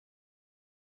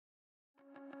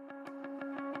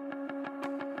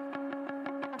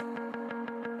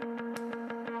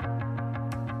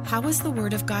How was the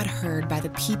Word of God heard by the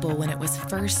people when it was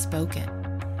first spoken?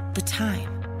 The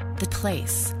time, the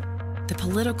place, the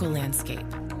political landscape,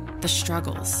 the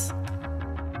struggles.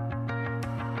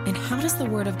 And how does the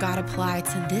Word of God apply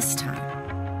to this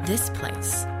time, this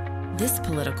place, this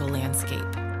political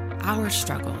landscape, our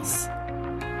struggles?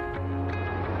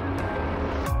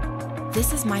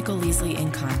 This is Michael Leasley in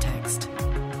Context.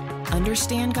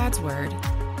 Understand God's Word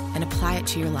and apply it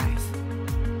to your life.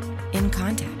 In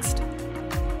Context.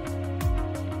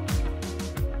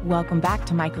 Welcome back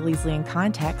to Michael Leasley in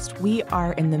Context. We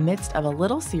are in the midst of a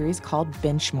little series called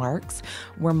Benchmarks,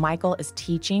 where Michael is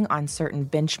teaching on certain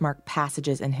benchmark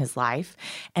passages in his life.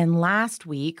 And last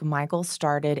week, Michael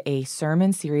started a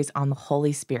sermon series on the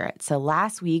Holy Spirit. So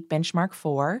last week, Benchmark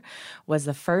 4 was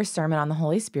the first sermon on the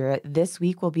Holy Spirit. This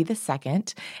week will be the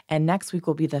second, and next week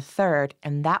will be the third.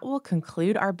 And that will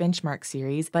conclude our Benchmark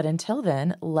series. But until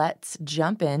then, let's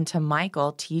jump into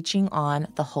Michael teaching on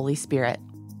the Holy Spirit.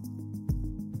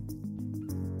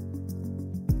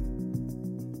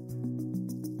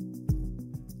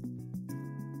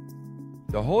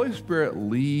 The Holy Spirit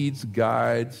leads,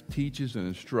 guides, teaches, and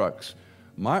instructs.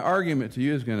 My argument to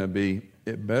you is going to be,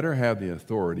 it better have the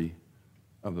authority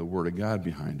of the Word of God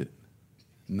behind it,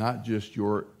 not just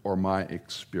your or my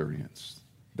experience.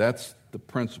 That's the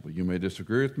principle. You may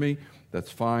disagree with me.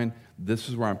 That's fine. This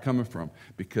is where I'm coming from,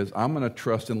 because I'm going to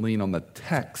trust and lean on the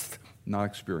text, not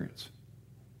experience.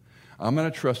 I'm going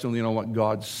to trust and lean on what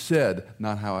God said,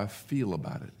 not how I feel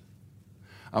about it.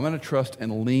 I'm going to trust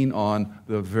and lean on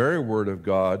the very Word of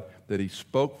God that He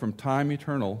spoke from time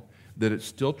eternal, that it's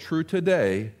still true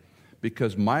today,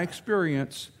 because my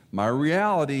experience, my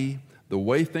reality, the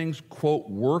way things, quote,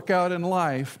 work out in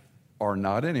life are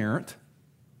not inerrant.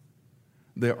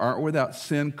 They aren't without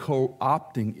sin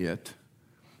co-opting it.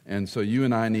 And so you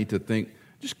and I need to think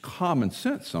just common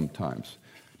sense sometimes.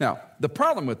 Now, the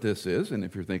problem with this is, and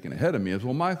if you're thinking ahead of me, is,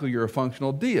 well, Michael, you're a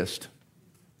functional deist.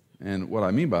 And what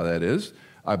I mean by that is,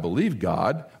 I believe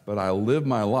God, but I live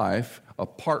my life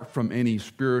apart from any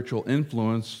spiritual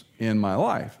influence in my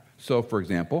life. So, for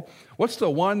example, what's the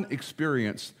one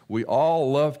experience we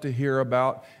all love to hear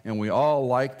about and we all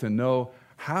like to know?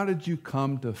 How did you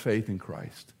come to faith in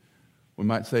Christ? We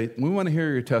might say, we want to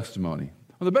hear your testimony.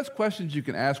 Well, the best questions you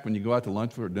can ask when you go out to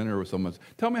lunch or dinner with someone is,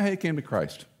 tell me how you came to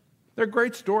Christ. They're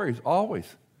great stories, always.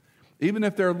 Even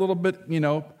if they're a little bit,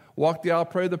 walk the aisle,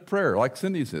 pray the prayer, like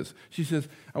Cindy says. She says,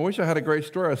 I wish I had a great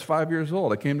story. I was 5 years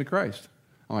old. I came to Christ.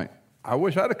 I'm like, I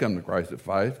wish I'd have come to Christ at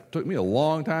 5. It took me a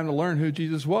long time to learn who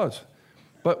Jesus was.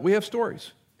 But we have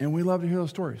stories, and we love to hear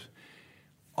those stories.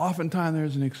 Oftentimes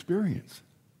there's an experience.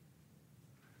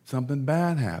 Something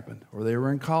bad happened, or they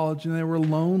were in college and they were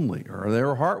lonely, or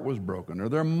their heart was broken, or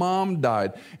their mom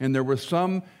died, and there was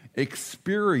some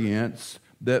experience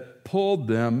that pulled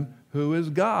them, who is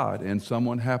God, and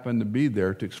someone happened to be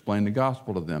there to explain the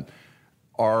gospel to them.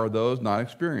 Are those not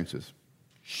experiences?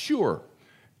 Sure.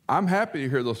 I'm happy to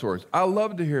hear those stories. I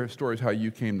love to hear stories how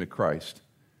you came to Christ.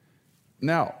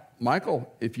 Now,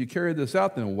 Michael, if you carry this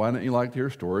out, then why don't you like to hear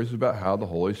stories about how the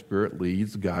Holy Spirit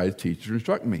leads, guides, teaches, and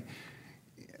instructs me?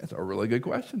 That's a really good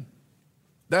question.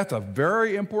 That's a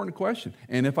very important question.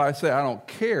 And if I say I don't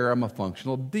care, I'm a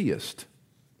functional deist.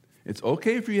 It's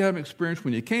okay for you to have an experience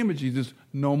when you came to Jesus,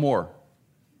 no more.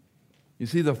 You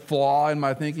see the flaw in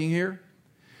my thinking here?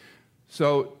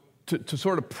 So to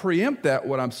sort of preempt that,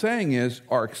 what I'm saying is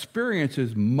our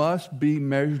experiences must be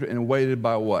measured and weighted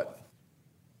by what?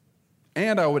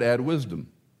 And I would add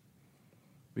wisdom.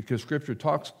 Because Scripture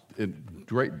talks in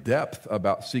great depth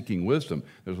about seeking wisdom.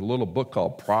 There's a little book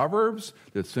called Proverbs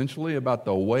that's essentially about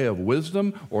the way of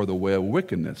wisdom or the way of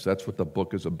wickedness. That's what the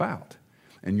book is about.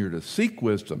 And you're to seek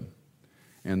wisdom.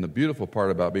 And the beautiful part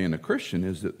about being a Christian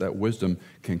is that wisdom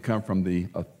can come from the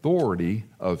authority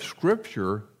of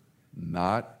Scripture,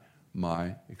 not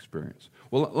my experience.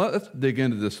 Well, let's dig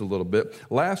into this a little bit.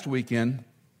 Last weekend,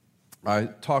 I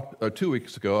talked 2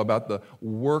 weeks ago about the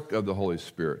work of the Holy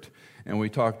Spirit. And we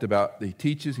talked about He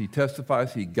teaches, He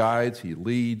testifies, He guides, He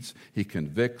leads, He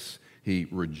convicts, He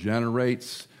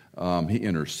regenerates, He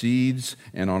intercedes,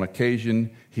 and on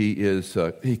occasion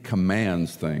He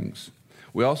commands things.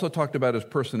 We also talked about His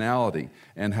personality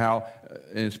and how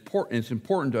it's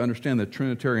important to understand the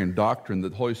Trinitarian doctrine that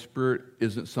the Holy Spirit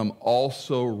isn't some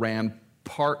also-ran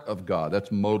part of God. That's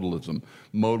modalism.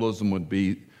 Modalism would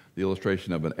be the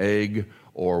illustration of an egg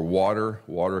or water.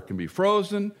 Water can be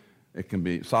frozen, it can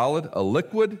be solid, a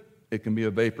liquid, it can be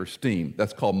a vapor, steam.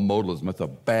 That's called modalism. That's a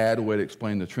bad way to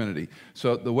explain the Trinity.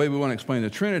 So the way we want to explain the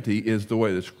Trinity is the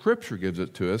way the Scripture gives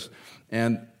it to us,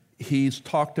 and He's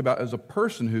talked about as a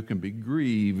person who can be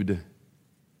grieved.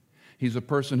 He's a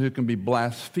person who can be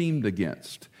blasphemed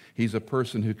against. He's a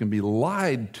person who can be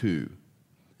lied to.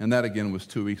 And that, again, was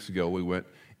 2 weeks ago. We went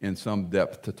in some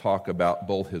depth to talk about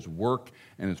both his work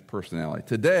and his personality.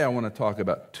 Today, I want to talk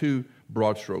about two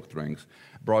broad stroke things.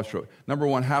 Number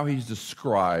one, how he's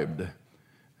described.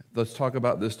 Let's talk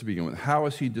about this to begin with. How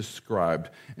is he described?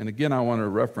 And again, I want to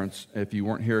reference, if you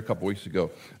weren't here a couple weeks ago,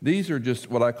 these are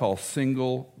just what I call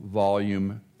single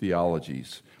volume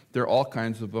theologies. There are all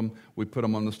kinds of them. We put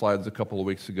them on the slides a couple of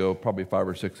weeks ago, probably 5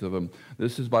 or 6 of them.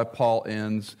 This is by Paul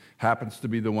Enns, happens to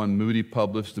be the one Moody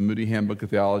published, the Moody Handbook of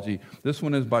Theology. This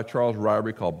one is by Charles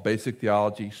Ryrie, called Basic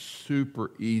Theology.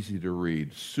 Super easy to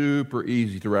read, super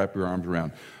easy to wrap your arms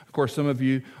around. Of course, some of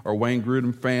you are Wayne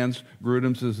Grudem fans.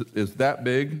 Grudem's is that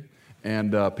big,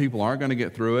 and people aren't going to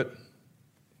get through it.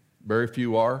 Very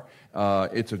few are.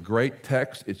 It's a great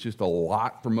text. It's just a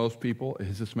lot for most people,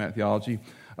 his systematic theology.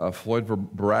 Floyd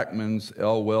Brackman's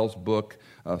L. Wells book,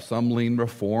 some lean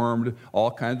Reformed,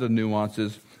 all kinds of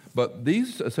nuances. But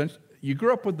these, essentially, you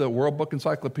grew up with the World Book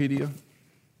Encyclopedia?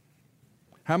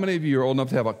 How many of you are old enough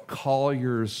to have a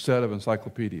Collier's set of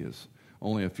encyclopedias?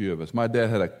 Only a few of us. My dad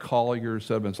had a Collier's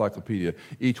set of encyclopedia.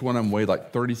 Each one of them weighed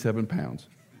like 37 pounds.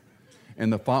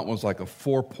 And the font was like a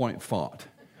 4-point font.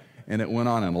 And it went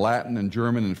on in Latin and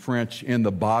German and French in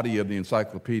the body of the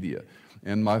encyclopedia.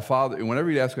 And my father, whenever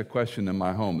he'd ask a question in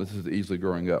my home, this is easily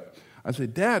growing up, I'd say,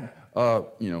 Dad,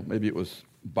 maybe it was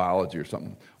biology or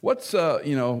something. What's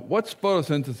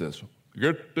photosynthesis?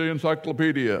 Get the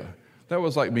encyclopedia. That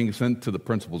was like being sent to the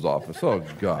principal's office. Oh,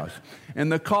 gosh.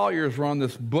 And the Colliers were on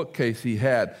this bookcase he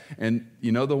had. And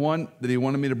you know the one that he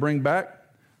wanted me to bring back?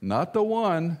 Not the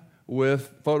one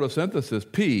with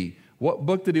photosynthesis, P. What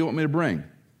book did he want me to bring?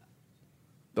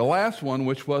 The last one,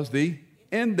 which was the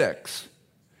index.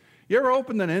 You ever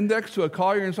opened an index to a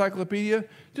Collier encyclopedia?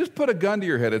 Just put a gun to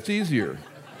your head. It's easier.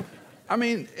 I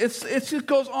mean, it just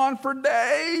goes on for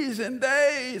days and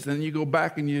days. And you go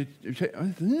back and you say,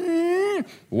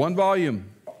 1 volume.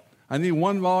 I need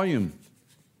 1 volume.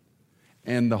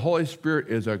 And the Holy Spirit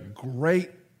is a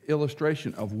great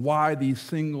illustration of why these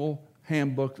single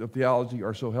handbooks of theology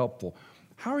are so helpful.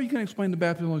 How are you going to explain the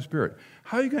baptism of the Holy Spirit?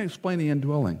 How are you going to explain the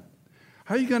indwelling?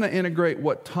 How are you going to integrate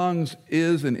what tongues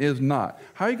is and is not?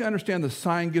 How are you going to understand the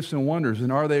sign, gifts, and wonders, and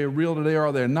are they real today or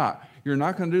are they not? You're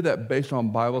not going to do that based on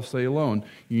Bible study alone.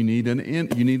 You need an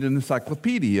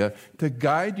encyclopedia to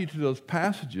guide you to those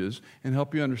passages and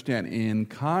help you understand in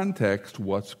context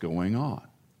what's going on.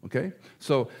 Okay?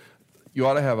 So you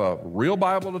ought to have a real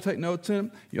Bible to take notes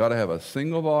in. You ought to have a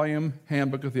single volume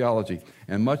handbook of theology.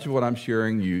 And much of what I'm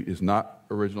sharing you is not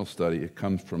original study. It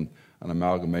comes from an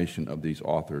amalgamation of these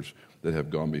authors that have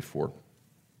gone before.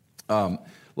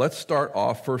 Let's start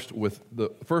off first with the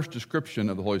first description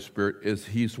of the Holy Spirit is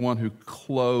he's one who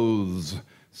clothes,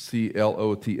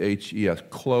 C-L-O-T-H-E-S,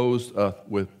 clothes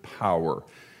with power.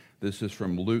 This is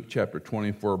from Luke chapter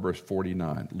 24, verse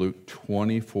 49. Luke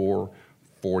 24,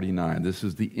 49. This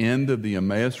is the end of the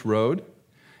Emmaus Road.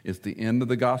 It's the end of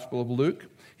the Gospel of Luke.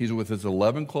 He's with his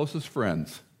 11 closest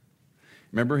friends.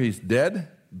 Remember, he's dead,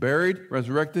 buried,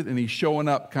 resurrected, and he's showing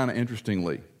up kind of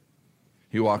interestingly.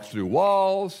 He walks through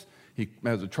walls. He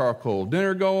has a charcoal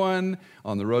dinner going.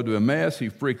 On the road to Emmaus, he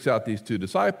freaks out these 2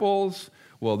 disciples.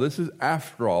 Well, this is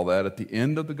after all that. At the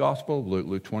end of the Gospel of Luke,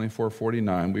 Luke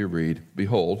 24:49, we read,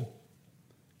 Behold,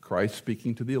 Christ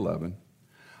speaking to the 11,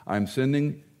 I'm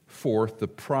sending forth the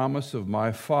promise of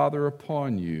my Father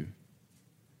upon you,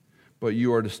 but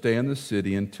you are to stay in the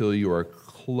city until you are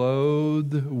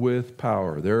clothed with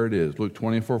power. There it is, Luke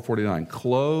 24:49,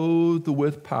 clothed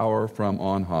with power from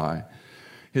on high.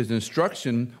 His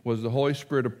instruction was the Holy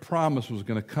Spirit of promise was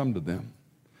going to come to them.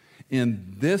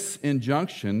 In this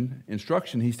instruction,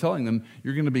 he's telling them,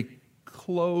 you're going to be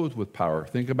clothed with power.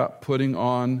 Think about putting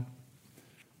on,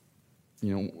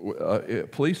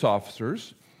 police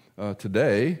officers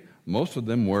today, most of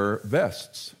them wear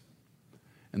vests.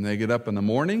 And they get up in the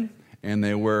morning, and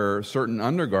they wear certain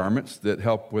undergarments that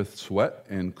help with sweat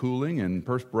and cooling and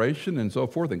perspiration and so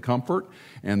forth and comfort,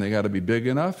 and they got to be big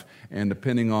enough, and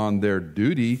depending on their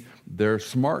duty, they're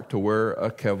smart to wear a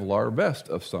Kevlar vest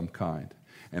of some kind.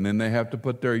 And then they have to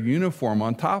put their uniform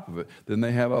on top of it. Then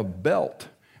they have a belt,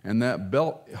 and that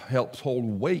belt helps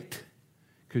hold weight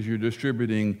because you're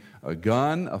distributing a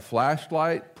gun, a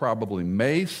flashlight, probably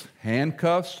mace,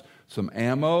 handcuffs, some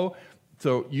ammo.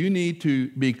 So you need to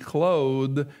be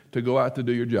clothed to go out to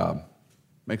do your job.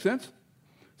 Make sense?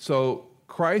 So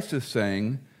Christ is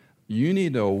saying, you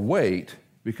need to wait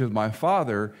because my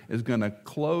Father is going to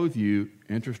clothe you,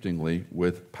 interestingly,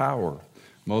 with power.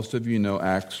 Most of you know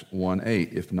Acts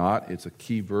 1:8. If not, it's a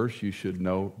key verse you should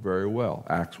know very well.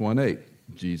 Acts 1:8.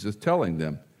 Jesus telling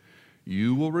them,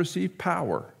 you will receive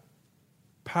power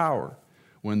power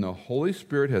when the Holy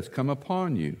Spirit has come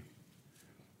upon you,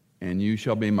 and you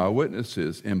shall be my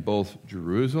witnesses in both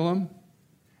Jerusalem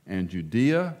and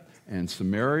Judea and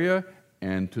Samaria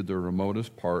and to the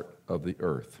remotest part of the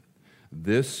earth.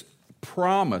 This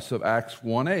promise of Acts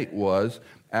 1:8 was,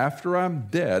 after I'm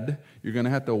dead, you're going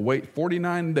to have to wait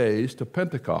 49 days to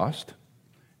Pentecost,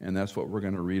 and that's what we're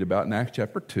going to read about in Acts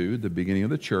chapter 2, the beginning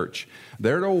of the church.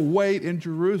 They're to wait in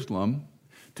Jerusalem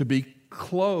to be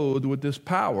clothed with this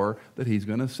power that he's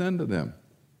going to send to them.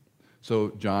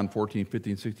 So John 14,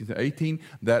 15, 16, 18,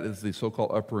 that is the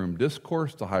so-called upper room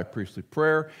discourse, the high priestly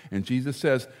prayer. And Jesus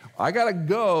says, I got to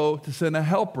go to send a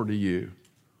helper to you.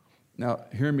 Now,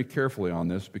 hear me carefully on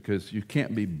this, because you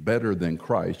can't be better than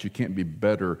Christ. You can't be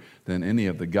better than any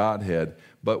of the Godhead.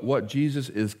 But what Jesus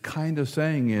is kind of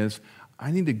saying is, I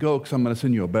need to go because I'm going to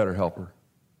send you a better helper.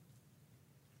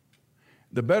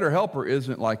 The better helper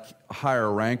isn't like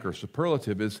higher rank or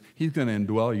superlative. He's going to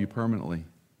indwell you permanently.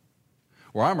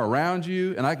 Where I'm around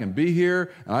you, and I can be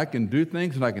here, and I can do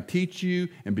things, and I can teach you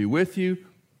and be with you,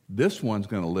 this one's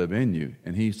going to live in you,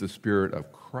 and he's the Spirit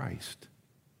of Christ.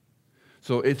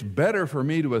 So it's better for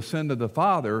me to ascend to the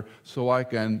Father so I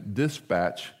can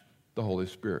dispatch the Holy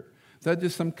Spirit. Is that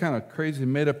just some kind of crazy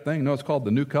made-up thing? No, it's called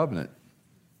the New Covenant.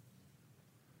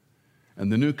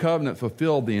 And the New Covenant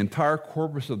fulfilled the entire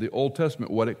corpus of the Old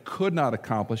Testament, what it could not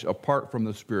accomplish apart from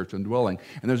the Spirit's indwelling.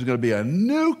 And there's going to be a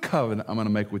new covenant I'm going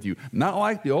to make with you, not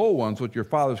like the old ones which your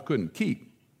fathers couldn't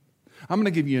keep. I'm going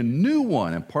to give you a new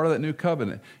one, and part of that new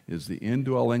covenant is the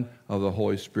indwelling of the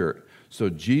Holy Spirit. So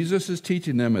Jesus is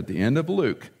teaching them at the end of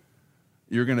Luke,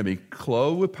 you're going to be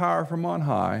clothed with power from on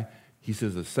high. He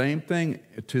says the same thing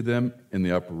to them in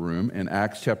the upper room. In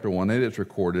Acts chapter 1:8, it's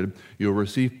recorded, you'll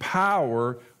receive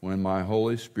power when my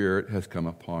Holy Spirit has come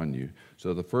upon you.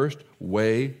 So the first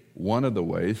way, one of the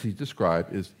ways he's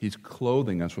described, is he's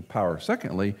clothing us with power.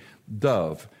 Secondly,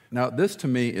 dove. Now, this to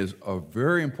me is a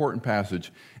very important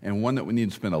passage, and one that we need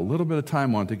to spend a little bit of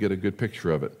time on to get a good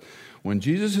picture of it. When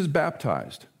Jesus is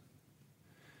baptized,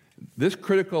 this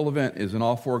critical event is in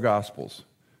all four Gospels.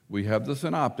 We have the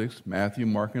synoptics, Matthew,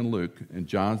 Mark, and Luke, and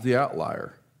John's the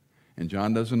outlier. And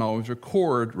John doesn't always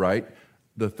record, right,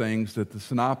 the things that the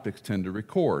synoptics tend to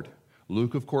record.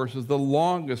 Luke, of course, is the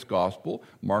longest gospel.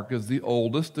 Mark is the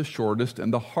oldest, the shortest,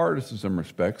 and the hardest in some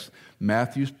respects.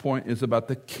 Matthew's point is about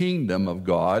the kingdom of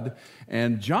God.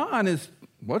 And John is,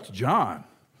 what's John?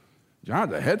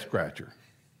 John's a head scratcher.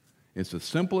 It's the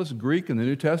simplest Greek in the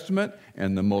New Testament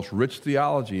and the most rich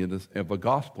theology of a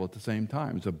gospel at the same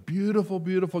time. It's a beautiful,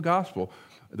 beautiful gospel.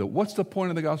 What's the point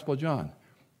of the Gospel of John?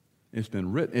 It's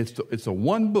been written. It's a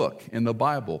one book in the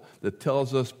Bible that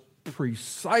tells us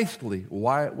precisely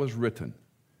why it was written.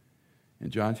 In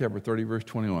John chapter 30, verse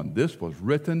 21, this was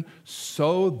written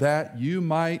so that you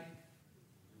might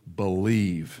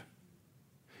believe.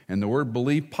 And the word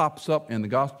believe pops up in the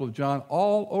Gospel of John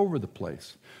all over the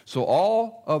place. So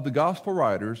all of the gospel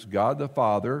writers, God the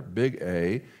Father, big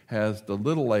A, has the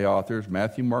little a authors,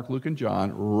 Matthew, Mark, Luke, and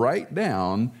John, write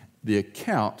down the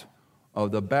account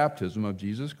of the baptism of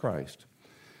Jesus Christ.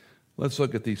 Let's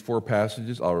look at these four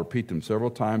passages. I'll repeat them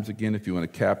several times again. If you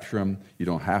want to capture them, you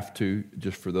don't have to,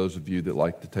 just for those of you that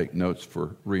like to take notes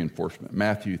for reinforcement.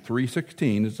 Matthew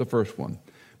 3:16 is the first one.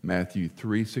 Matthew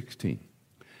 3:16.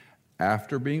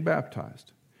 After being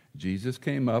baptized, Jesus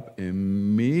came up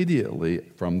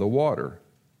immediately from the water.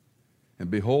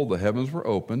 And behold, the heavens were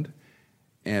opened,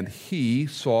 and he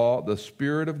saw the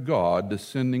Spirit of God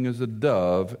descending as a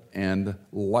dove and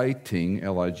lighting,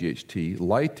 L-I-G-H-T,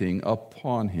 lighting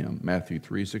upon him. Matthew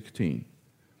 3:16.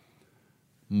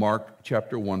 Mark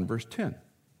chapter 1, verse 10.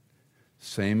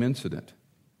 Same incident.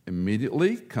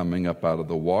 Immediately coming up out of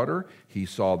the water, he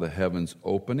saw the heavens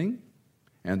opening,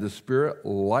 and the Spirit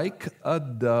like a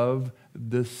dove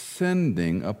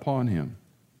descending upon him.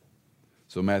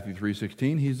 So Matthew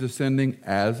 3:16, he's descending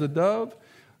as a dove.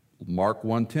 Mark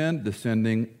 1:10,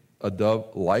 descending a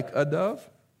dove like a dove.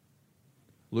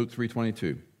 Luke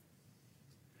 3:22.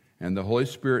 And the Holy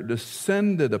Spirit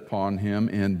descended upon him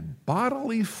in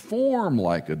bodily form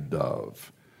like a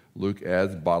dove. Luke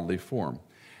adds bodily form.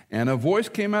 And a voice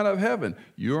came out of heaven,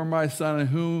 you are my Son in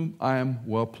whom I am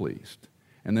well pleased.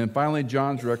 And then finally,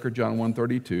 John's record, John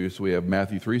 1:32. So we have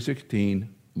Matthew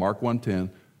 3:16, Mark 1:10,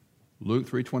 Luke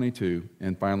 3:22,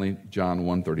 and finally, John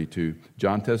 1:32.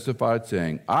 John testified,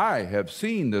 saying, I have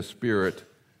seen the Spirit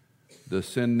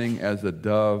descending as a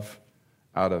dove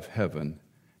out of heaven,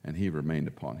 and he remained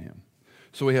upon him.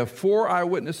 So we have four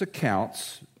eyewitness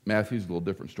accounts. Matthew's a little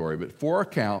different story, but four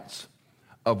accounts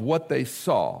of what they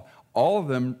saw. All of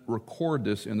them record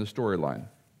this in the storyline.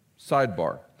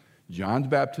 Sidebar. John's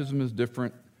baptism is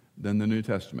different than the New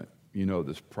Testament. You know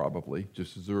this probably,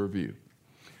 just as a review.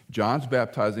 John's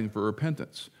baptizing for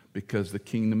repentance because the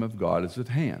kingdom of God is at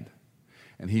hand.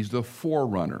 And he's the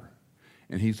forerunner.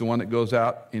 And he's the one that goes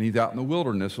out, and he's out in the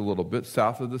wilderness a little bit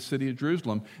south of the city of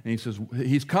Jerusalem. And he says,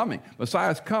 he's coming.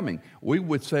 Messiah's coming. We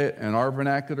would say it in our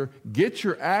vernacular, get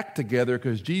your act together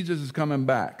because Jesus is coming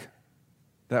back.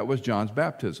 That was John's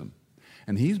baptism.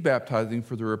 And he's baptizing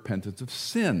for the repentance of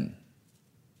sin.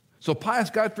 So pious,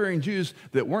 God-fearing Jews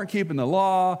that weren't keeping the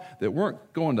law, that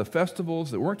weren't going to festivals,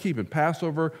 that weren't keeping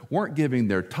Passover, weren't giving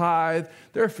their tithe,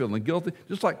 they're feeling guilty,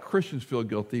 just like Christians feel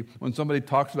guilty when somebody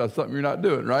talks about something you're not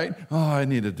doing, right? Oh, I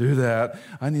need to do that.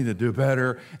 I need to do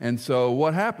better. And so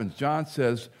what happens? John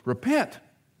says, repent,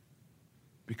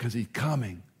 because he's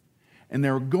coming. And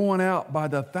they're going out by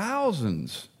the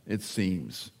thousands, it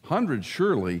seems. Hundreds,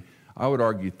 surely, I would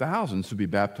argue thousands, to be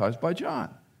baptized by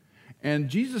John. And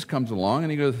Jesus comes along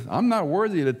and he goes, I'm not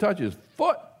worthy to touch his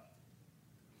foot.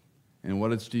 And what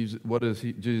does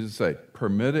Jesus say?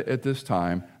 Permit it at this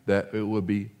time that it will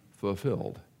be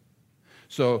fulfilled.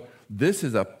 So this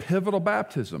is a pivotal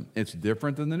baptism. It's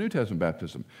different than the New Testament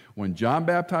baptism. When John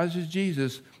baptizes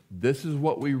Jesus, this is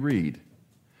what we read.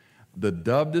 The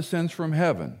dove descends from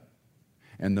heaven,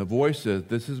 and the voice says,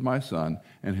 this is my son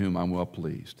in whom I'm well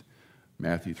pleased.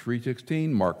 Matthew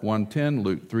 3:16, Mark 1:10,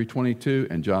 Luke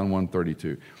 3:22, and John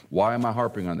 1:32. Why am I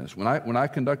harping on this? When I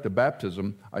conduct a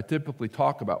baptism, I typically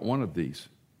talk about one of these.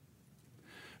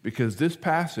 Because this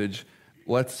passage,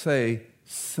 let's say,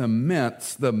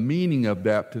 cements the meaning of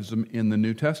baptism in the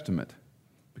New Testament.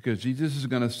 Because Jesus is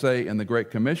going to say in the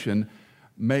Great Commission,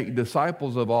 make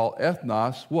disciples of all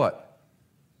ethnos, what?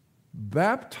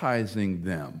 Baptizing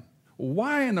them.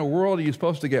 Why in the world are you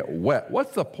supposed to get wet?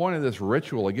 What's the point of this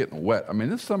ritual of getting wet? I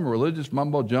mean, this is some religious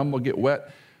mumbo-jumbo, get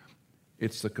wet.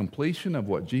 It's the completion of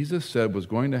what Jesus said was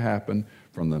going to happen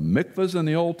from the mikvahs in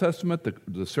the Old Testament,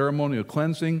 the ceremonial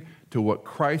cleansing, to what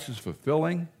Christ is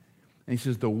fulfilling. And he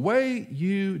says, the way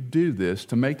you do this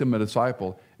to make them a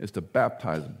disciple is to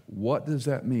baptize them. What does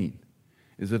that mean?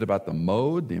 Is it about the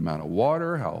mode, the amount of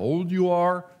water, how old you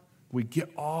are? We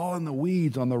get all in the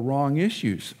weeds on the wrong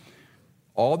issues.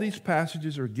 All these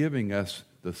passages are giving us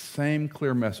the same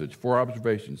clear message. 4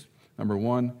 observations. Number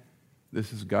 1,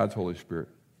 this is God's Holy Spirit.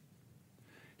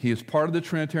 He is part of the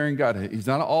Trinitarian Godhead. He's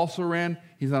not an also-ran,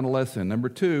 he's not a less-than. Number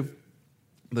 2,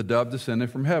 the dove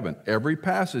descended from heaven. Every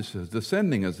passage says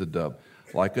descending as a dove,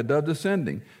 like a dove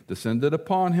descending, descended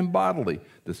upon him bodily,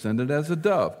 descended as a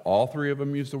dove. All 3 of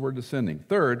them use the word descending.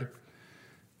 Third,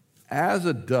 as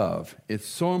a dove, it's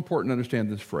so important to understand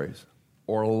this phrase.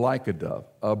 Or like a dove.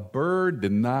 A bird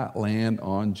did not land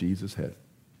on Jesus' head.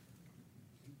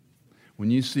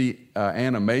 When you see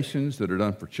animations that are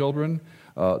done for children,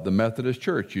 the Methodist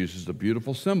Church uses a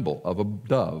beautiful symbol of a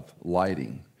dove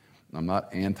lighting. I'm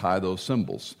not anti those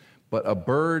symbols, but a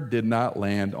bird did not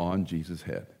land on Jesus'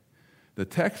 head. The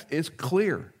text is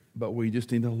clear, but we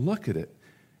just need to look at it.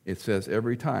 It says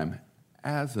every time,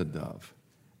 as a dove,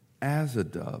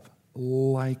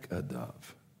 like a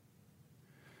dove.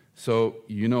 So,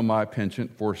 you know my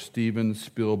penchant for Steven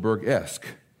Spielberg-esque.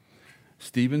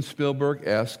 Steven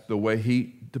Spielberg-esque, the way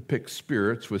he depicts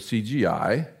spirits with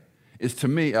CGI, is to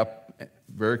me,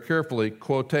 very carefully,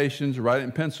 quotations, write it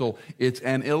in pencil, it's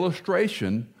an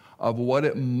illustration of what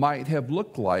it might have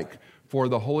looked like for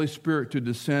the Holy Spirit to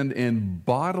descend in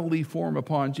bodily form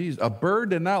upon Jesus. A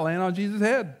bird did not land on Jesus'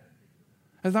 head.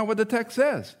 That's not what the text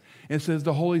says. It says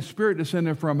the Holy Spirit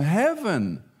descended from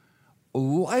heaven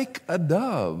like a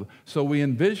dove. So we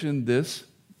envision this,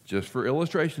 just for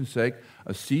illustration's sake,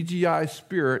 a CGI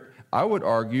spirit, I would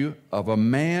argue, of a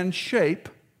man shape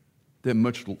that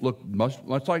looked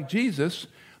much like Jesus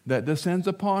that descends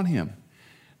upon him.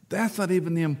 That's not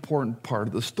even the important part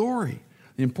of the story.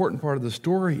 The important part of the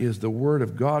story is the word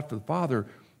of God for the Father.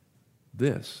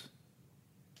 This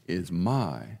is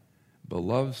my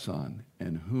beloved Son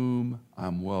in whom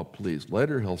I'm well pleased.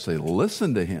 Later he'll say,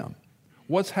 listen to him.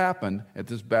 What's happened at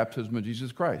this baptism of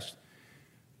Jesus Christ?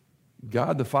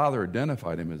 God the Father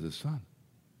identified him as his Son.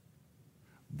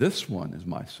 This one is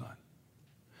my Son.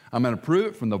 I'm going to prove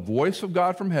it from the voice of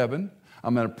God from heaven.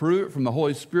 I'm going to prove it from the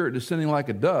Holy Spirit descending like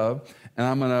a dove. And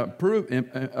I'm going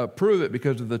to prove it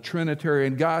because of the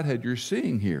Trinitarian Godhead you're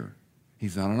seeing here.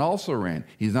 He's not an also-ran.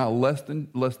 He's not less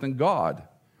than God.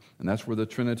 And that's where the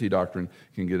Trinity doctrine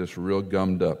can get us real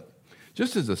gummed up.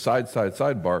 Just as a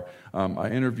sidebar, I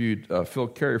interviewed Phil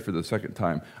Carey for the second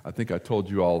time. I think I told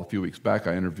you all a few weeks back,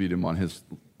 I interviewed him on his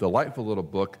delightful little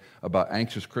book about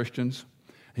anxious Christians.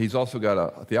 He's also got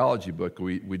a theology book.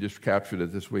 We just captured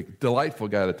it this week. Delightful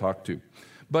guy to talk to.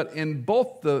 But in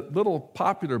both the little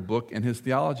popular book and his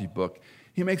theology book,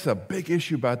 he makes a big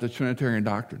issue about the Trinitarian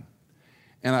doctrine.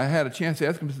 And I had a chance to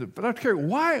ask him, I said, but Dr. Carey,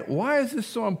 why is this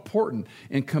so important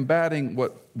in combating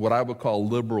what I would call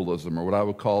liberalism, or what I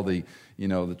would call the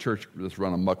church that's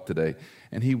run amok today?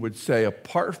 And he would say,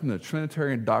 apart from the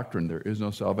Trinitarian doctrine, there is no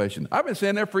salvation. I've been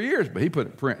saying that for years, but he put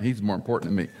it in print. He's more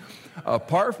important than me.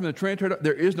 Apart from the Trinitarian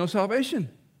doctrine, there is no salvation.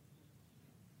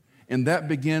 And that's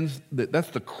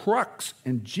the crux.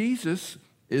 And Jesus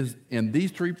is, in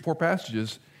these 3-4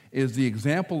 passages, is the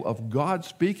example of God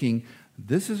speaking,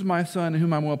 this is my son in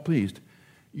whom I'm well pleased.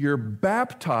 You're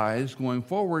baptized going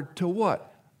forward to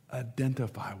what?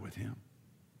 Identify with him.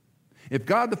 If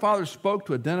God the Father spoke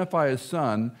to identify his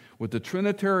son with the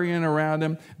Trinitarian around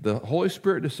him, the Holy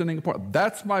Spirit descending upon,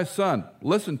 that's my son.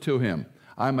 Listen to him.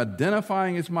 I'm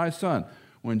identifying as my son.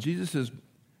 When Jesus says,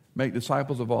 make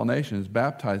disciples of all nations,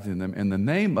 baptizing them in the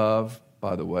name of,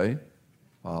 by the way,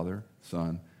 Father,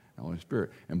 Son, and Holy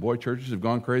Spirit. And boy, churches have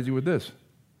gone crazy with this.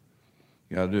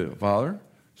 You got to do it. Father,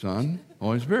 Son,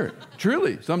 Holy Spirit.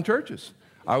 Truly, some churches.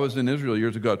 I was in Israel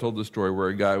years ago. I told this story where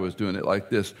a guy was doing it like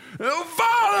this.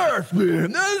 Father,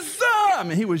 Spirit, the Son. I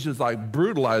mean, he was just like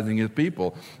brutalizing his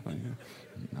people.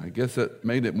 I guess that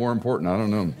made it more important. I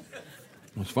don't know.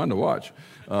 It was fun to watch.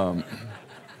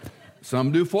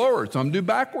 Some do forward, some do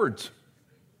backwards.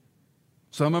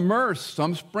 Some immerse,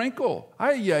 some sprinkle.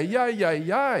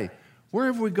 Ay. Where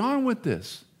have we gone with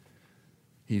this?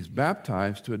 He's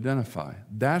baptized to identify.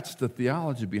 That's the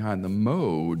theology behind the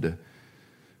mode.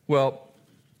 Well,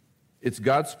 it's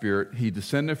God's Spirit. He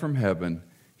descended from heaven.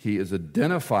 He is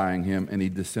identifying him, and he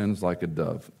descends like a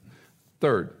dove.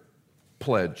 Third,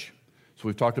 pledge. So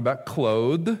we've talked about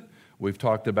clothed. We've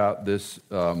talked about this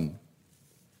dove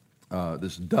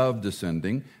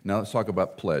descending. Now let's talk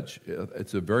about pledge.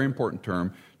 It's a very important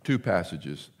term. 2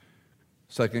 passages.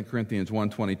 2 Corinthians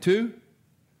 1:22,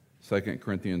 2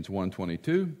 Corinthians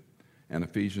 1:22, and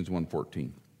Ephesians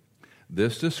 1:14.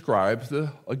 This describes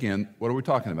again, what are we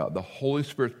talking about? The Holy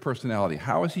Spirit's personality.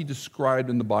 How is he described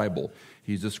in the Bible?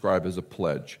 He's described as a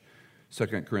pledge.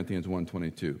 2 Corinthians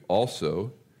 1:22.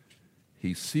 Also,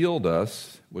 he sealed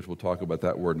us, which we'll talk about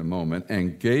that word in a moment,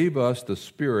 and gave us the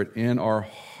Spirit in our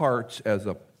hearts as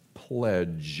a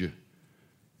pledge.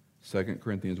 2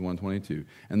 Corinthians 1:22.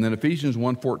 And then Ephesians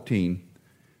 1:14,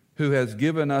 who has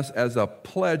given us as a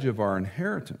pledge of our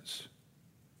inheritance.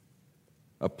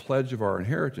 A pledge of our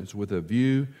inheritance with a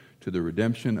view to the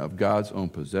redemption of God's own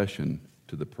possession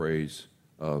to the praise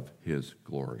of his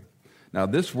glory. Now,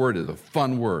 this word is a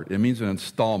fun word. It means an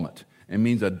installment. It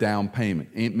means a down payment.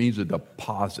 It means a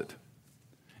deposit.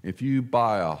 If you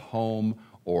buy a home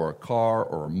or a car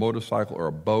or a motorcycle or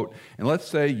a boat, and let's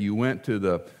say you went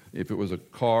to if it was a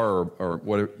car or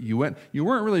whatever, you weren't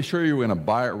really sure you were going to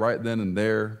buy it right then and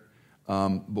there,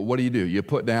 but what do? You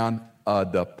put down a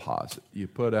deposit. You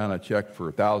put down a check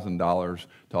for $1,000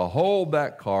 to hold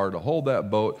that car, to hold that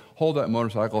boat, hold that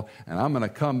motorcycle, and I'm going to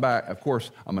come back. Of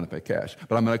course, I'm going to pay cash,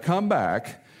 but I'm going to come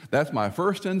back. That's my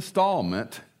first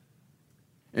installment.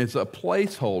 It's a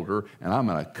placeholder, and I'm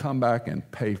going to come back and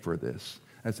pay for this.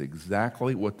 That's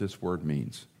exactly what this word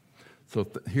means. So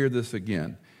hear this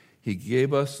again. He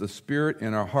gave us the Spirit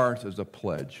in our hearts as a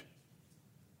pledge.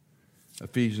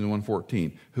 Ephesians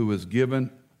 1:14, who was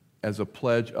given as a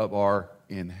pledge of our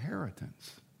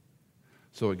inheritance.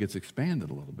 So it gets expanded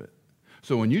a little bit.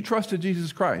 So when you trusted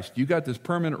Jesus Christ, you got this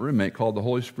permanent roommate called the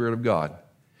Holy Spirit of God.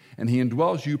 And he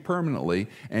indwells you permanently,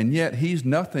 and yet he's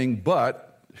nothing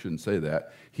but, I shouldn't say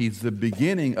that, he's the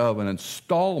beginning of an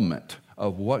installment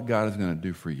of what God is going to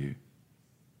do for you,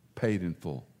 paid in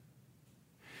full.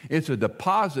 It's a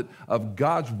deposit of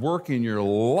God's work in your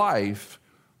life.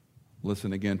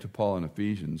 Listen again to Paul in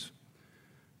Ephesians.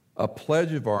 A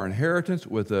pledge of our inheritance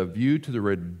with a view to the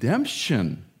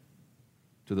redemption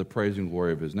to the praise and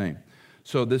glory of his name.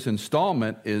 So this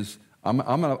installment is, I'm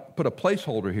going to put a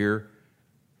placeholder here,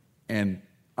 and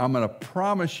I'm going to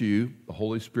promise you, the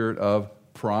Holy Spirit of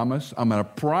promise, I'm going to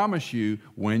promise you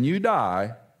when you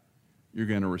die, you're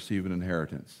going to receive an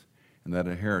inheritance. And that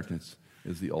inheritance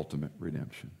is the ultimate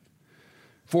redemption.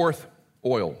 Fourth,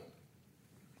 oil.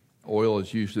 Oil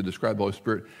is used to describe the Holy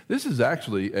Spirit. This is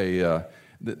actually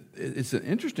it's an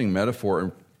interesting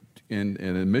metaphor in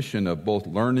admission of both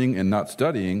learning and not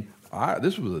studying.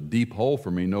 This was a deep hole for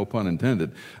me, no pun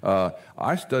intended.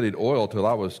 I studied oil till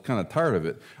I was kind of tired of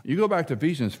it. You go back to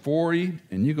Ephesians 40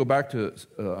 and you go back to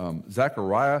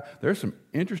Zechariah, there's some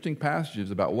interesting passages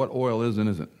about what oil is and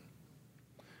isn't.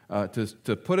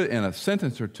 To put it in a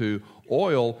sentence or two,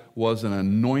 oil was an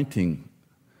anointing,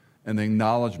 an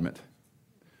acknowledgement.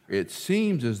 It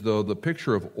seems as though the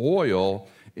picture of oil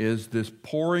is this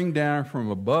pouring down from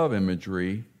above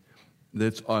imagery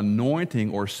that's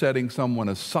anointing or setting someone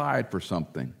aside for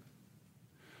something.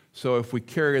 So if we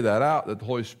carry that out, that the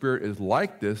Holy Spirit is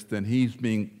like this, then he's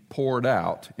being poured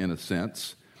out in a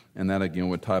sense. And that again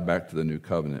would tie back to the new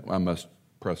covenant. I must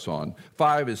press on.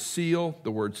 5 is seal,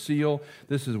 the word seal.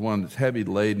 This is one that's heavy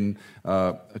laden.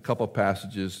 A couple of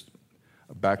passages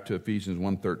back to Ephesians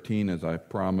 1:13, as I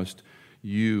promised.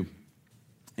 You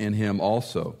in him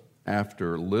also,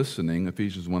 after listening,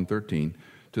 Ephesians 1:13,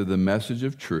 to the message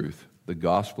of truth, the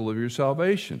gospel of your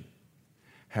salvation,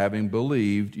 having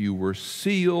believed, you were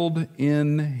sealed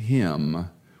in him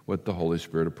with the Holy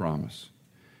Spirit of promise.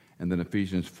 And then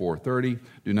Ephesians 4:30,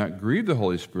 do not grieve the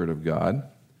Holy Spirit of God,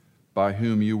 by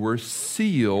whom you were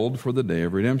sealed for the day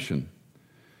of redemption.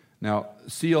 Now,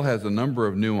 seal has a number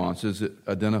of nuances. It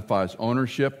identifies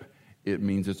ownership. It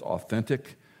means it's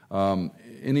authentic.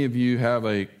 Any of you have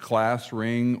a class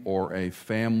ring or a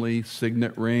family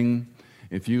signet ring?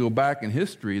 If you go back in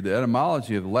history, the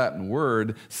etymology of the Latin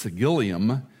word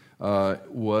sigillium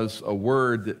was a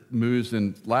word that moves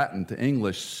in Latin to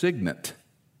English, signet.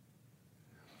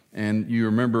 And you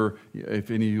remember,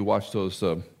 if any of you watch those,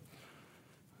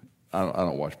 I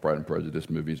don't watch Pride and Prejudice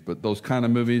movies, but those kind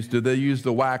of movies, did they use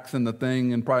the wax and the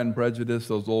thing in Pride and Prejudice,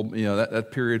 those old,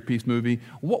 that period piece movie?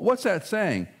 What's that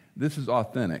saying? This is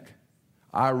authentic.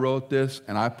 I wrote this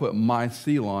and I put my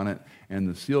seal on it, and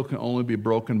the seal can only be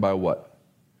broken by what?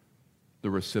 The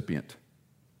recipient.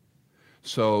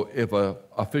 So if an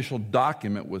official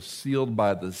document was sealed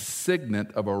by the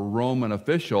signet of a Roman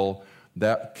official,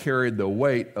 that carried the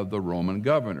weight of the Roman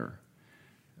governor.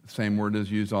 Same word is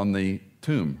used on the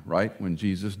tomb, right? When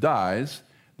Jesus dies,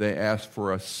 they ask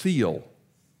for a seal.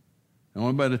 No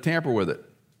one to tamper with it.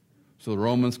 So the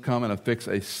Romans come and affix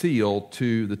a seal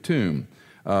to the tomb.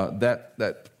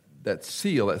 That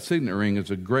seal, that signet ring is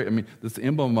that's the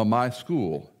emblem of my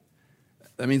school.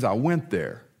 That means I went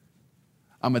there.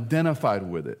 I'm identified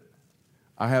with it.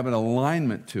 I have an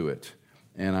alignment to it.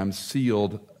 And I'm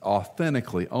sealed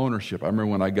authentically, ownership. I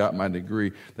remember when I got my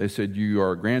degree, they said, you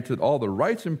are granted all the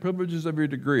rights and privileges of your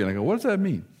degree. And I go, what does that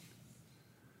mean?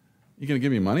 You going to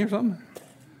give me money or something?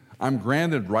 I'm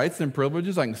granted rights and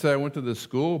privileges. I can say I went to this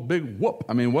school. Big whoop.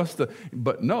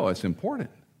 But no, it's important.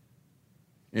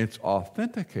 It's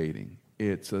authenticating.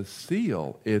 It's a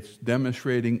seal. It's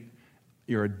demonstrating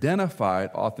you're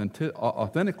identified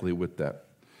authentically with that.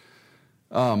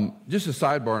 Just a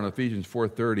sidebar in Ephesians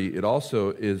 4:30, it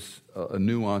also is a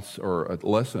nuance or a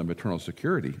lesson of eternal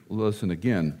security. Listen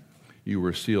again, you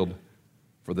were sealed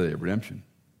for the day of redemption.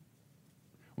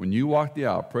 When you walked the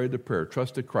aisle, prayed the prayer,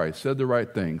 trusted Christ, said the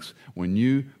right things, when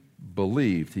you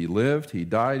believed he lived, he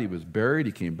died, he was buried,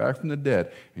 he came back from the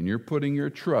dead, and you're putting your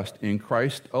trust in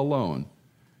Christ alone,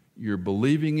 you're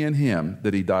believing in him,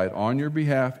 that he died on your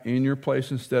behalf, in your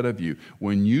place instead of you.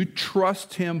 When you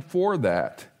trust him for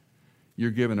that,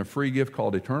 you're given a free gift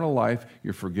called eternal life,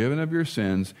 you're forgiven of your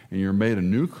sins, and you're made a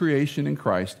new creation in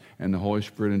Christ, and the Holy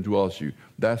Spirit indwells you.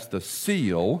 That's the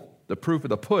seal, the proof of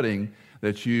the pudding,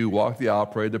 that you walked the aisle,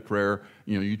 prayed the prayer,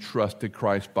 you trusted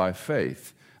Christ by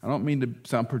faith. I don't mean to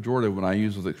sound pejorative when I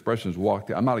use those expressions,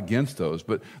 I'm not against those,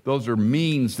 but those are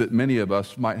means that many of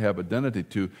us might have identity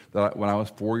to. When I was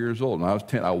 4 years old, when I was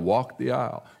 10, I walked the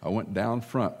aisle. I went down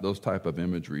front, those type of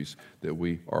imageries that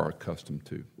we are accustomed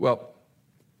to. Well,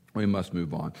 we must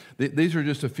move on. These are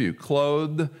just a few.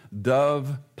 Clothed,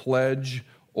 dove, pledge,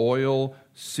 oil,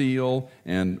 seal,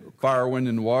 and fire, wind,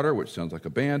 and water, which sounds like a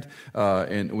band.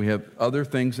 And we have other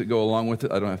things that go along with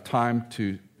it. I don't have time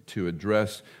to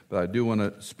address, but I do want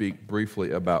to speak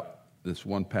briefly about this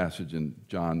one passage in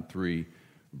John 3,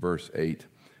 verse 8.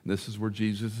 And this is where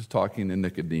Jesus is talking to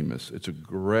Nicodemus. It's a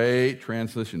great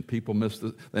translation. People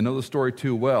they know the story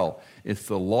too well. It's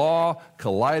the law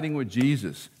colliding with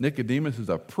Jesus. Nicodemus is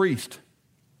a priest.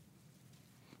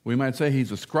 We might say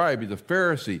he's a scribe, he's a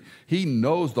Pharisee. He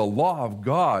knows the law of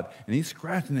God, and he's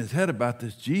scratching his head about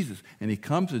this Jesus. And he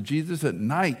comes to Jesus at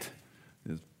night.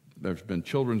 There's been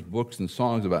children's books and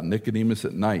songs about Nicodemus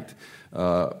at night.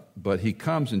 But he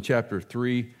comes in chapter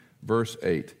 3, verse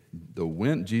 8.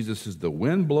 Jesus says, the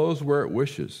wind blows where it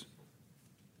wishes.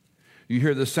 You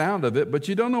hear the sound of it, but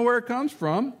you don't know where it comes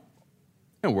from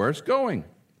and where it's going.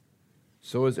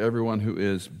 So is everyone who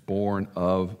is born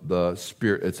of the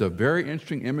Spirit. It's a very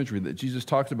interesting imagery that Jesus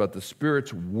talks about the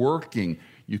Spirit's working.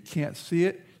 You can't see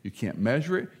it. You can't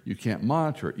measure it. You can't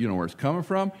monitor it. You know where it's coming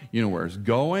from. You know where it's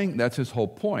going. That's his whole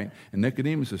point. And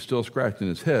Nicodemus is still scratching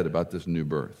his head about this new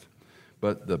birth.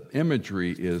 But the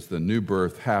imagery is the new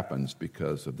birth happens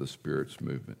because of the Spirit's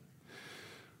movement.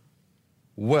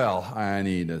 Well, I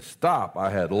need to stop. I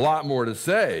had a lot more to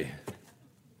say,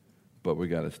 but we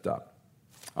got to stop.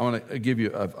 I want to give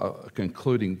you a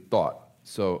concluding thought.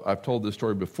 So I've told this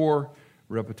story before.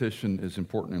 Repetition is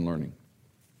important in learning.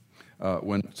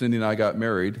 When Cindy and I got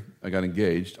married, I got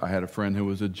engaged, I had a friend who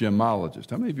was a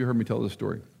gemologist. How many of you heard me tell this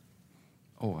story?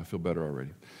 Oh, I feel better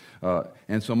already.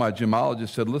 And so my gemologist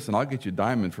said, listen, I'll get you a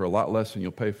diamond for a lot less than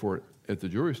you'll pay for it at the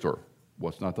jewelry store.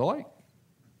 What's not to like?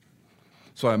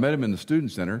 So I met him in the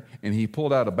student center, and he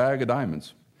pulled out a bag of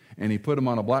diamonds, and he put them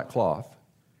on a black cloth,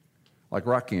 like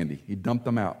rock candy. He dumped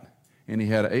them out, and he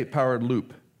had an 8-powered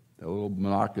loop, that little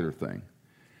monocular thing,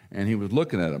 and he was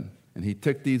looking at them, and he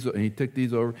ticked these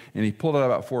over, and he pulled out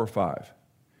about 4 or 5,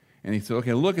 and he said,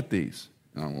 okay, look at these.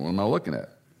 And what am I looking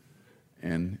at?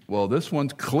 And, well, this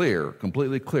one's clear,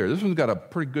 completely clear. This one's got a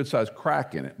pretty good-sized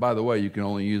crack in it. By the way, you can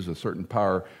only use a certain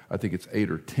power. I think it's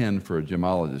 8 or 10 for a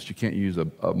gemologist. You can't use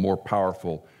a more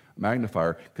powerful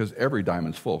magnifier because every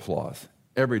diamond's full of flaws.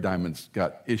 Every diamond's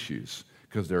got issues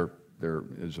because there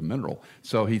is a mineral.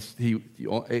 So he's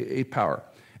 8 power.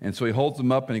 And so he holds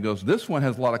them up and he goes, this one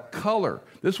has a lot of color.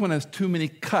 This one has too many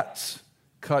cuts.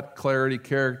 Cut, clarity,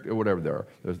 character, whatever they are.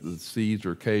 There's the C's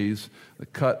or K's, the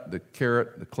cut, the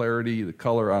carat, the clarity, the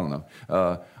color, I don't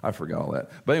know. I forgot all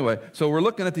that. But anyway, so we're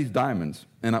looking at these diamonds,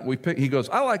 and he goes,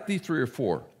 I like these 3 or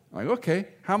 4. I'm like, okay,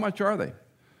 how much are they?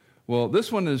 Well,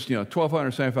 this one is,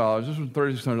 $1,275. This one's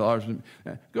 $3,600.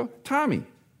 Go, Tommy,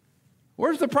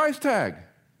 where's the price tag?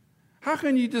 How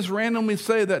can you just randomly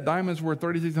say that diamond's worth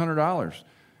 $3,600?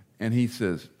 And he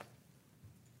says,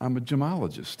 I'm a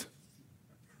gemologist.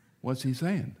 What's he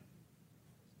saying?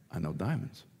 I know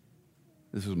diamonds.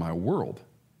 This is my world.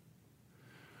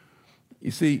 You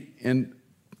see, in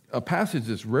a passage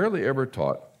that's rarely ever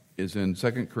taught is in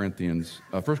 1 Corinthians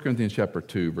chapter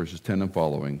 2, verses 10 and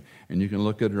following, and you can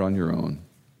look at it on your own.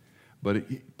 But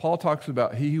Paul talks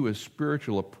about he who is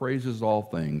spiritual appraises all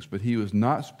things, but he who is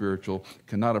not spiritual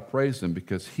cannot appraise them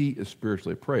because he is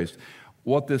spiritually appraised.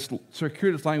 What this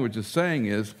circuitous language is saying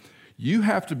is, you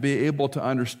have to be able to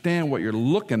understand what you're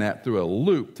looking at through a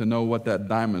loupe to know what that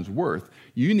diamond's worth.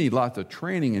 You need lots of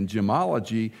training in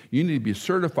gemology. You need to be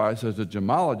certified as a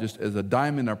gemologist, as a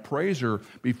diamond appraiser,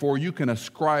 before you can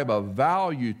ascribe a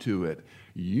value to it.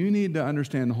 You need to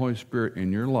understand the Holy Spirit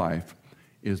in your life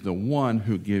is the one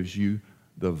who gives you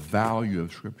the value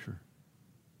of Scripture.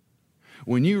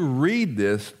 When you read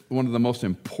this, one of the most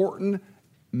important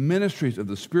ministries of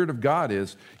the Spirit of God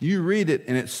is, you read it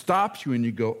and it stops you and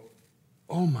you go,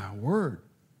 oh my word.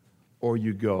 Or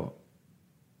you go,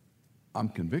 I'm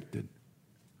convicted.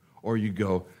 Or you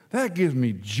go, that gives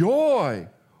me joy.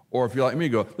 Or if you're like me,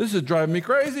 you go, this is driving me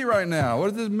crazy right now.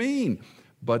 What does this mean?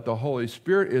 But the Holy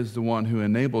Spirit is the one who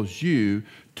enables you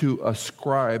to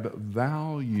ascribe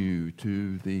value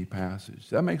to the passage.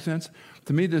 Does that make sense?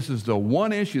 To me, this is the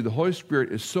one issue. The Holy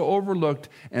Spirit is so overlooked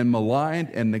and maligned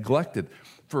and neglected.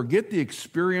 Forget the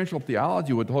experiential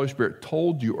theology, what the Holy Spirit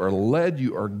told you or led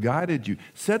you or guided you.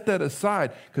 Set that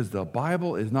aside because the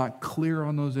Bible is not clear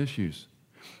on those issues.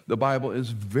 The Bible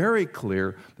is very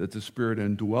clear that the Spirit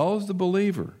indwells the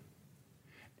believer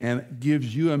and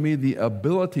gives you and me the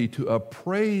ability to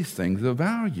appraise things of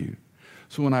value.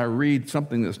 So when I read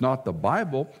something that's not the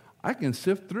Bible, I can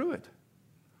sift through it.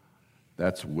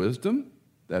 That's wisdom,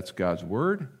 that's God's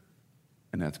Word,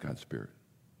 and that's God's Spirit.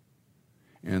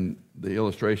 And the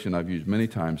illustration I've used many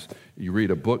times, you read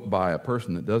a book by a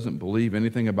person that doesn't believe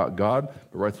anything about God,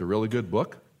 but writes a really good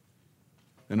book.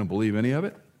 They don't believe any of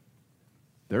it.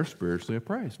 They're spiritually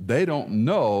appraised. They don't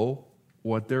know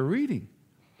what they're reading.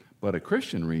 But a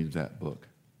Christian reads that book,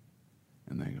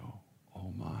 and they go,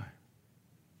 oh my.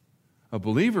 A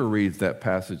believer reads that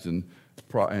passage in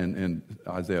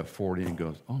Isaiah 40 and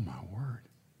goes, oh my word.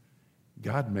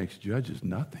 God makes judges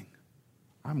nothing.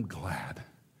 I'm glad.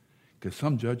 Because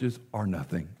some judges are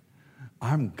nothing.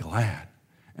 I'm glad.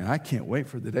 And I can't wait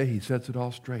for the day he sets it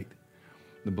all straight.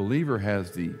 The believer has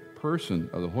the person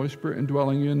of the Holy Spirit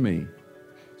indwelling you and me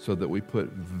so that we put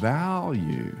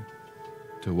value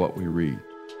to what we read.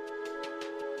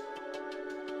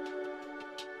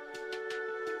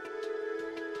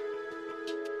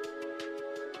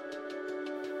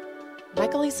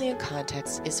 Michael Easley in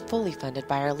Context is fully funded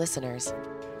by our listeners.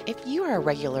 If you are a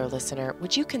regular listener,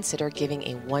 would you consider giving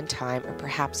a one-time or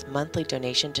perhaps monthly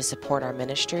donation to support our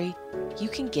ministry? You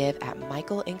can give at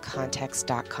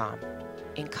michaelincontext.com.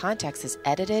 In Context is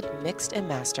edited, mixed, and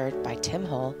mastered by Tim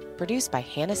Hull, produced by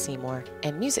Hannah Seymour,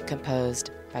 and music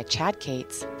composed by Chad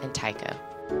Cates and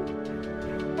Tycho.